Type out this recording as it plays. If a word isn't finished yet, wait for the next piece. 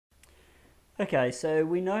Okay, so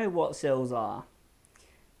we know what cells are.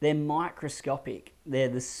 They're microscopic. They're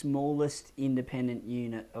the smallest independent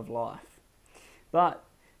unit of life. But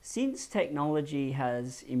since technology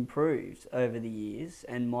has improved over the years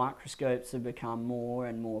and microscopes have become more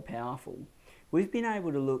and more powerful, we've been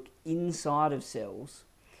able to look inside of cells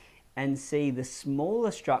and see the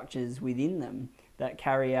smaller structures within them that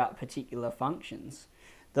carry out particular functions.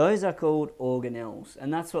 Those are called organelles,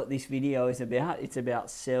 and that's what this video is about. It's about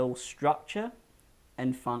cell structure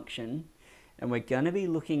and function, and we're going to be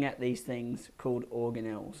looking at these things called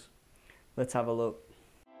organelles. Let's have a look.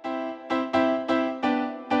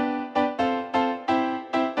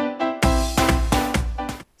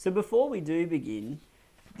 So before we do begin,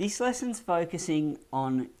 this lesson's focusing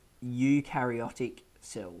on eukaryotic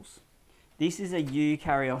cells. This is a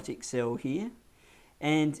eukaryotic cell here,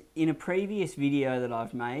 and in a previous video that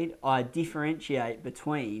I've made, I differentiate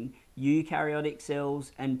between eukaryotic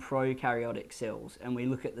cells and prokaryotic cells, and we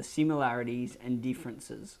look at the similarities and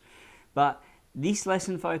differences. But this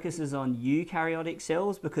lesson focuses on eukaryotic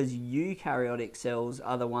cells because eukaryotic cells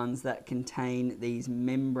are the ones that contain these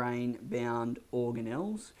membrane-bound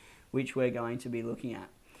organelles, which we're going to be looking at.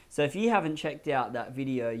 So if you haven't checked out that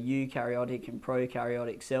video, eukaryotic and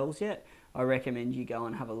prokaryotic cells yet, I recommend you go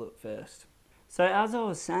and have a look first. So as I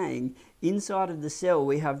was saying, inside of the cell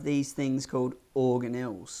we have these things called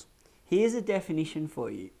organelles. Here's a definition for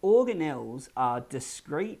you. Organelles are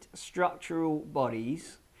discrete structural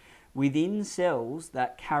bodies within cells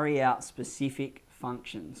that carry out specific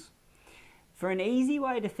functions. For an easy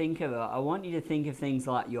way to think of it, I want you to think of things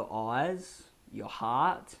like your eyes, your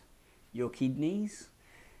heart, your kidneys.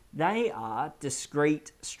 They are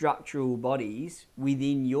discrete structural bodies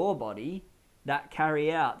within your body that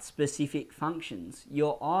carry out specific functions.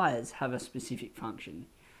 Your eyes have a specific function.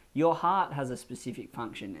 Your heart has a specific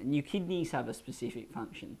function, and your kidneys have a specific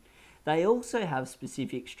function. They also have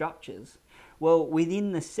specific structures. Well,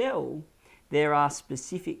 within the cell, there are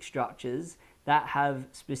specific structures that have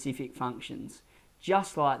specific functions,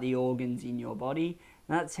 just like the organs in your body.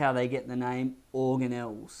 That's how they get the name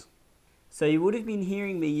organelles. So you would have been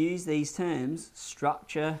hearing me use these terms,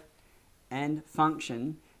 structure and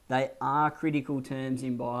function. They are critical terms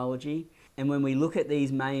in biology. And when we look at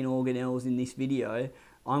these main organelles in this video,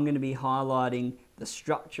 I'm going to be highlighting the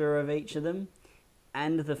structure of each of them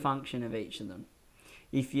and the function of each of them.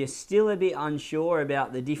 If you're still a bit unsure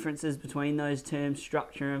about the differences between those terms,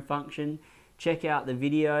 structure and function, check out the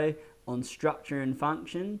video on structure and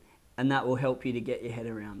function, and that will help you to get your head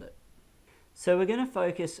around it. So we're going to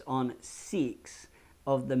focus on 6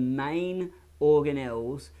 of the main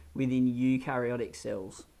organelles within eukaryotic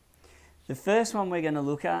cells. The first one we're going to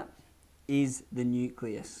look at is the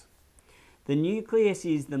nucleus. The nucleus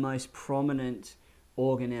is the most prominent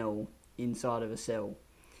organelle inside of a cell.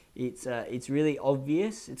 It's really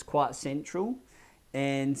obvious, it's quite central,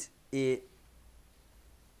 and it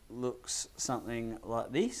looks something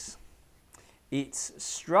like this. Its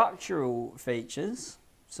structural features,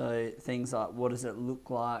 so things like what does it look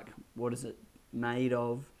like, what is it made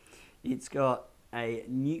of. It's got a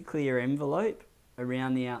nuclear envelope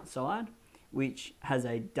around the outside, which has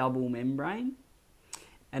a double membrane,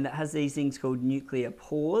 and it has these things called nuclear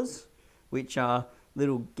pores, which are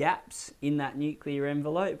little gaps in that nuclear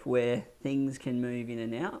envelope where things can move in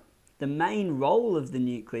and out. The main role of the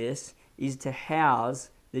nucleus is to house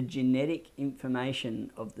the genetic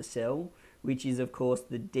information of the cell, which is of course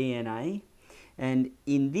the DNA. And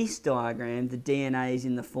in this diagram, the DNA is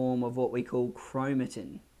in the form of what we call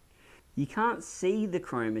chromatin. You can't see the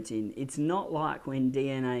chromatin. It's not like when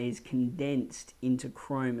DNA is condensed into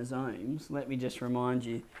chromosomes. Let me just remind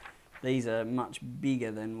you, these are much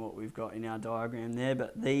bigger than what we've got in our diagram there,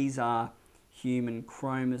 but these are human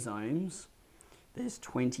chromosomes. There's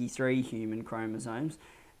 23 human chromosomes.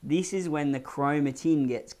 This is when the chromatin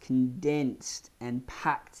gets condensed and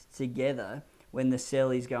packed together when the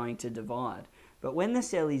cell is going to divide. But when the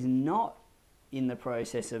cell is not in the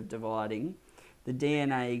process of dividing, the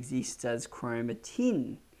DNA exists as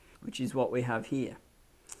chromatin, which is what we have here.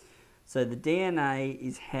 So the DNA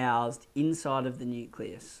is housed inside of the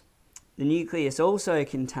nucleus. The nucleus also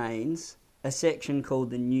contains a section called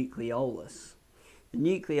the nucleolus. The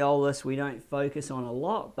nucleolus we don't focus on a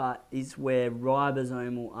lot, but is where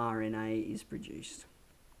ribosomal RNA is produced.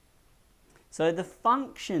 So the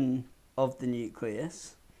function of the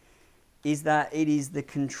nucleus is that it is the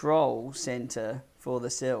control center for the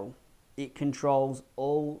cell. It controls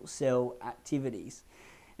all cell activities.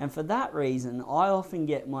 And for that reason, I often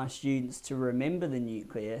get my students to remember the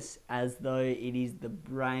nucleus as though it is the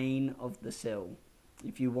brain of the cell.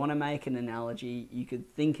 If you want to make an analogy, you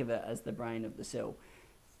could think of it as the brain of the cell.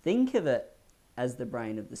 Think of it as the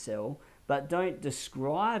brain of the cell, but don't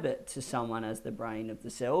describe it to someone as the brain of the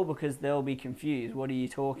cell, because they'll be confused. What are you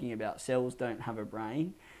talking about? Cells don't have a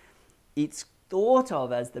brain. It's thought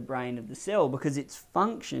of as the brain of the cell because its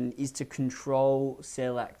function is to control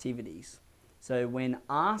cell activities. So when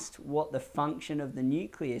asked what the function of the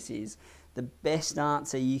nucleus is, the best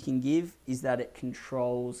answer you can give is that it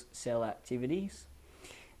controls cell activities.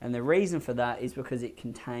 And the reason for that is because it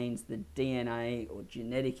contains the DNA or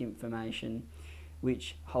genetic information,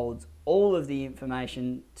 which holds all of the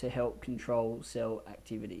information to help control cell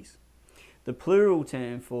activities. The plural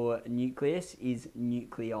term for nucleus is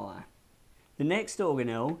nuclei. The next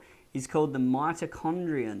organelle is called the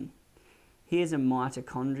mitochondrion. Here's a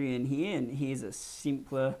mitochondrion here, and here's a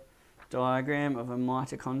simpler diagram of a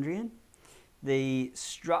mitochondrion. The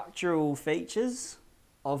structural features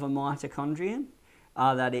of a mitochondrion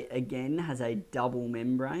are that it again has a double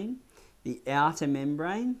membrane. The outer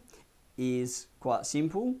membrane is quite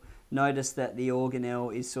simple. Notice that the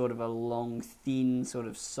organelle is sort of a long, thin, sort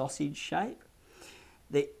of sausage shape.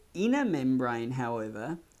 The inner membrane,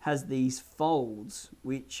 however, has these folds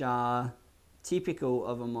which are typical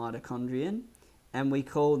of a mitochondrion, and we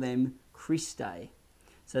call them cristae.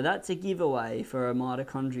 So that's a giveaway for a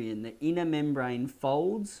mitochondrion, the inner membrane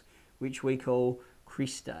folds, which we call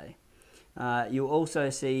cristae. You'll also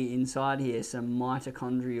see inside here some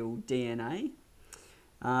mitochondrial DNA.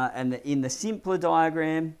 And in the simpler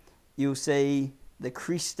diagram, you'll see the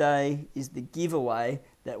cristae is the giveaway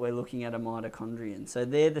that we're looking at a mitochondrion. So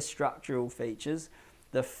they're the structural features.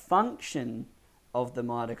 The function of the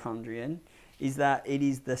mitochondrion is that it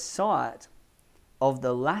is the site of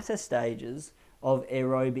the latter stages of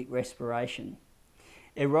aerobic respiration.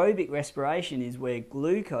 Aerobic respiration is where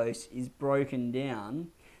glucose is broken down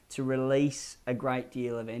to release a great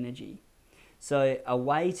deal of energy. So a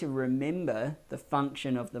way to remember the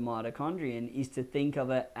function of the mitochondrion is to think of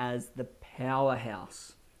it as the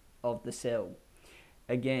powerhouse of the cell.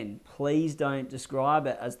 Again, please don't describe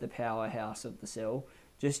it as the powerhouse of the cell.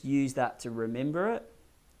 Just use that to remember it.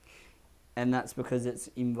 And that's because it's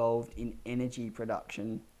involved in energy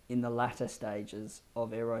production in the latter stages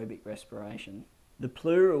of aerobic respiration. The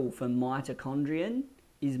plural for mitochondrion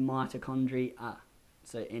is mitochondria,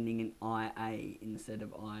 so ending in IA instead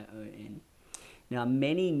of ION. Now,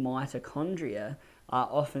 many mitochondria are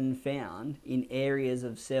often found in areas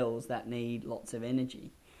of cells that need lots of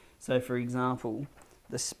energy. So, for example,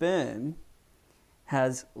 the sperm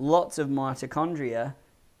has lots of mitochondria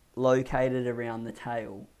located around the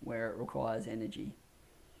tail where it requires energy.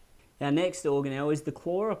 Our next organelle is the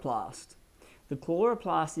chloroplast. The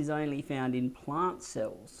chloroplast is only found in plant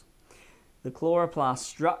cells. The chloroplast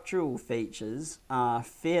structural features are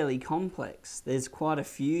fairly complex. There's quite a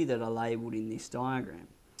few that are labelled in this diagram.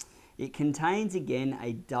 It contains again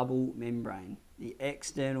a double membrane, the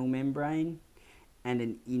external membrane and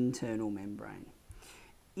an internal membrane.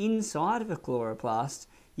 Inside of a chloroplast,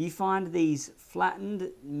 you find these flattened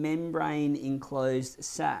membrane enclosed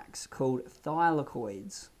sacs called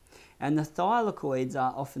thylakoids. And the thylakoids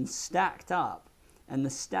are often stacked up, and the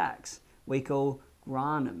stacks we call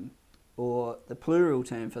granum, or the plural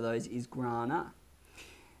term for those is grana.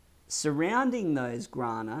 Surrounding those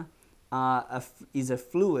grana is a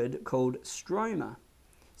fluid called stroma.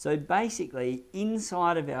 So basically,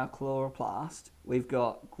 inside of our chloroplast, we've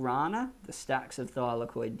got grana, the stacks of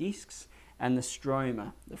thylakoid discs, and the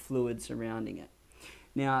stroma, the fluid surrounding it.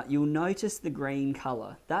 Now, you'll notice the green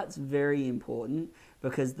colour. That's very important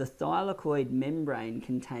because the thylakoid membrane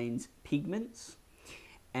contains pigments,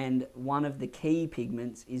 and one of the key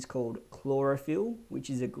pigments is called chlorophyll, which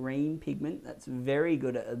is a green pigment that's very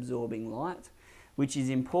good at absorbing light, which is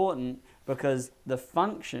important because the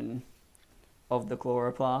function of the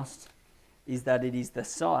chloroplast is that it is the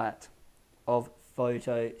site of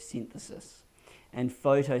photosynthesis. And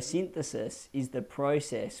photosynthesis is the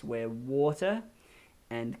process where water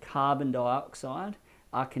and carbon dioxide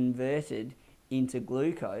are converted into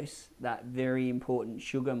glucose, that very important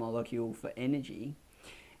sugar molecule for energy,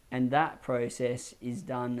 and that process is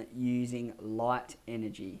done using light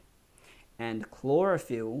energy. And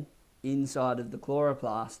chlorophyll inside of the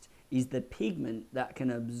chloroplast is the pigment that can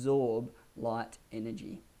absorb light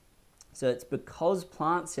energy. So it's because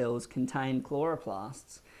plant cells contain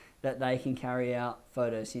chloroplasts that they can carry out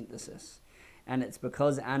photosynthesis. And it's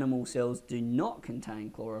because animal cells do not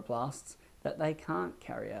contain chloroplasts that they can't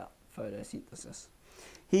carry out photosynthesis.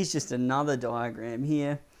 Here's just another diagram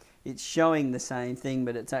here. It's showing the same thing,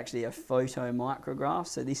 but it's actually a photomicrograph.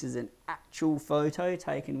 So this is an actual photo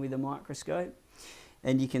taken with a microscope.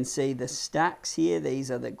 And you can see the stacks here.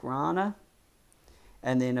 These are the grana.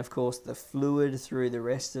 And then, of course, the fluid through the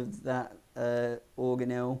rest of that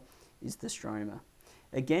organelle is the stroma.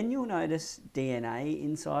 Again, you'll notice DNA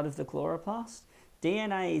inside of the chloroplast.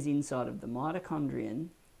 DNA is inside of the mitochondrion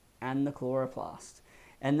and the chloroplast.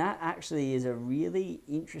 And that actually is a really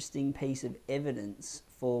interesting piece of evidence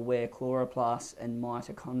for where chloroplasts and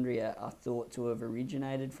mitochondria are thought to have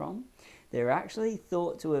originated from. They're actually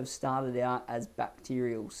thought to have started out as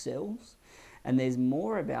bacterial cells. And there's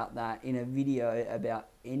more about that in a video about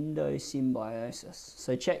endosymbiosis.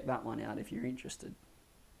 So check that one out if you're interested.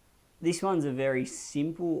 This one's a very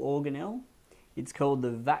simple organelle. It's called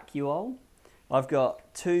the vacuole. I've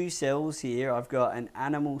got two cells here. I've got an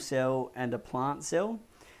animal cell and a plant cell.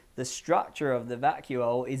 The structure of the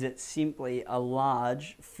vacuole is it's simply a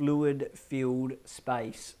large fluid-filled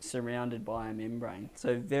space surrounded by a membrane.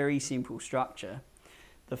 So very simple structure.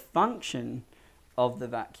 The function of the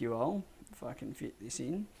vacuole, if I can fit this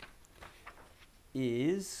in,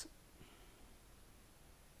 is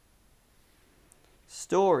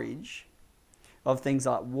storage of things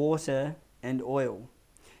like water and oil.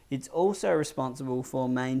 It's also responsible for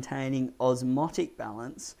maintaining osmotic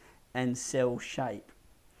balance and cell shape.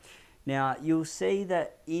 Now, you'll see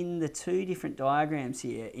that in the two different diagrams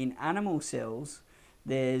here, in animal cells,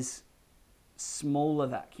 there's smaller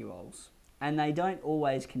vacuoles, and they don't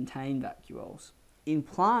always contain vacuoles. In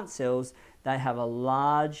plant cells, they have a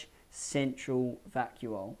large central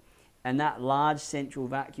vacuole, and that large central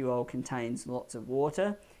vacuole contains lots of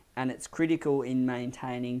water, and it's critical in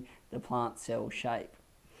maintaining the plant cell shape.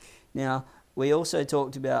 Now, we also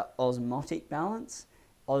talked about osmotic balance.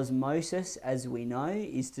 Osmosis, as we know,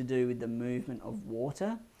 is to do with the movement of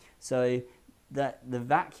water. So that the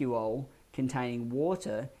vacuole containing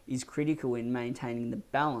water is critical in maintaining the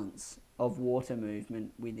balance of water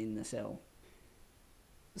movement within the cell.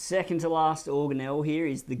 Second to last organelle here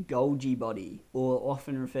is the Golgi body, or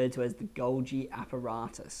often referred to as the Golgi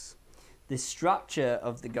apparatus. The structure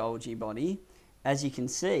of the Golgi body, as you can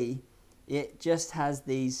see, it just has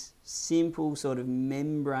these simple sort of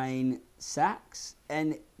membrane sacs,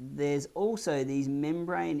 and there's also these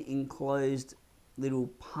membrane enclosed little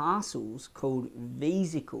parcels called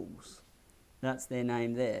vesicles. That's their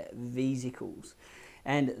name there, vesicles.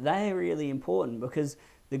 And they are really important because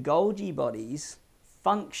the Golgi body's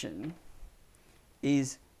function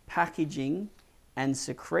is packaging and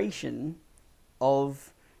secretion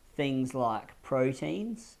of things like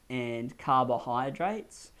proteins and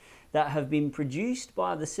carbohydrates that have been produced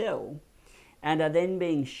by the cell and are then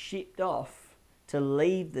being shipped off to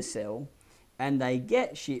leave the cell, and they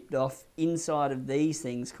get shipped off inside of these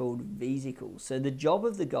things called vesicles. So the job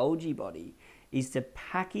of the Golgi body is to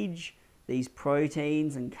package these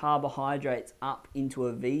proteins and carbohydrates up into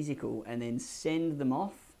a vesicle and then send them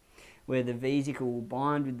off, where the vesicle will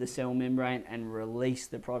bind with the cell membrane and release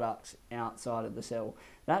the products outside of the cell.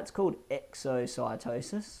 That's called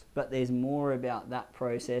exocytosis, but there's more about that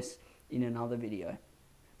process in another video.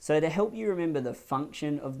 So to help you remember the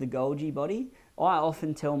function of the Golgi body, I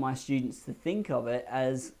often tell my students to think of it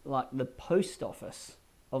as like the post office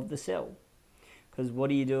of the cell. Because what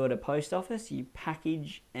do you do at a post office? You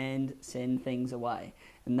package and send things away.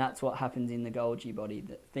 And that's what happens in the Golgi body,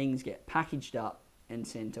 that things get packaged up and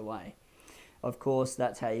sent away. Of course,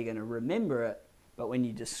 that's how you're going to remember it, but when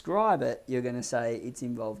you describe it, you're going to say it's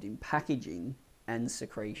involved in packaging and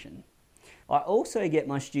secretion. I also get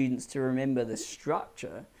my students to remember the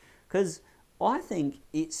structure because I think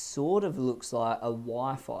it sort of looks like a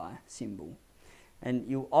Wi-Fi symbol. And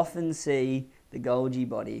you'll often see the Golgi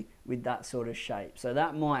body with that sort of shape. So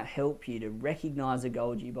that might help you to recognize a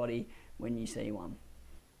Golgi body when you see one.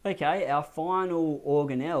 Okay, our final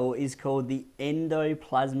organelle is called the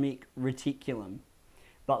Endoplasmic Reticulum.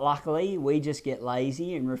 But luckily, we just get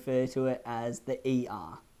lazy and refer to it as the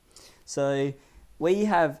ER. So we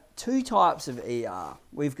have two types of ER.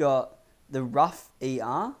 We've got the rough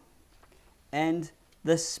ER and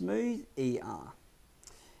the smooth ER.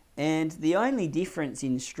 And the only difference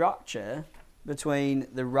in structure between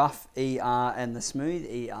the rough ER and the smooth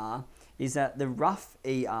ER is that the rough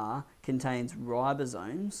ER contains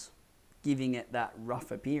ribosomes, giving it that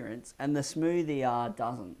rough appearance, and the smooth ER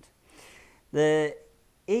doesn't. The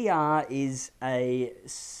ER is a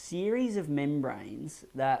series of membranes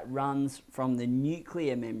that runs from the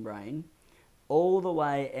nuclear membrane all the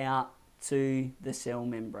way out to the cell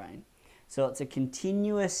membrane. So it's a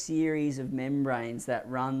continuous series of membranes that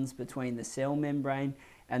runs between the cell membrane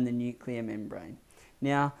and the nuclear membrane.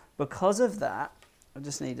 Now, because of that, I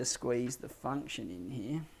just need to squeeze the function in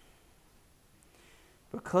here.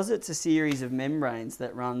 Because it's a series of membranes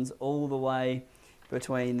that runs all the way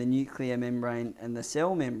between the nuclear membrane and the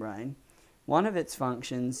cell membrane, One of its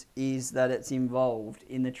functions is that it's involved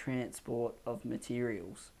in the transport of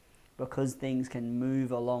materials because things can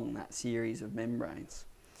move along that series of membranes.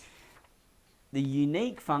 The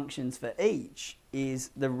unique functions for each is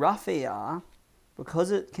the rough ER,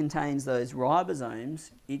 because it contains those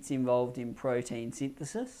ribosomes, it's involved in protein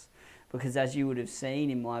synthesis, because as you would have seen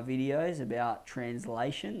in my videos about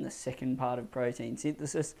translation, the second part of protein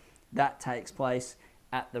synthesis, that takes place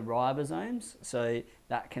at the ribosomes, so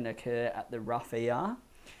that can occur at the rough ER.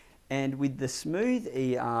 And with the smooth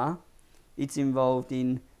ER, it's involved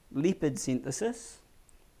in lipid synthesis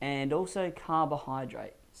and also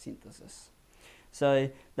carbohydrate synthesis. So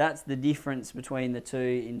that's the difference between the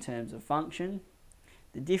two in terms of function.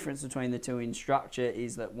 The difference between the two in structure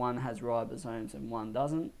is that one has ribosomes and one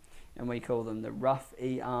doesn't, and we call them the rough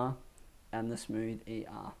ER and the smooth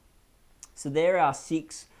ER. So there are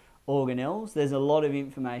 6 organelles. There's a lot of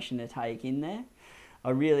information to take in there.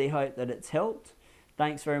 I really hope that it's helped.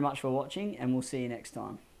 Thanks very much for watching, and we'll see you next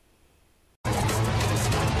time.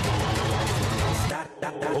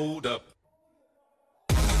 Hold up.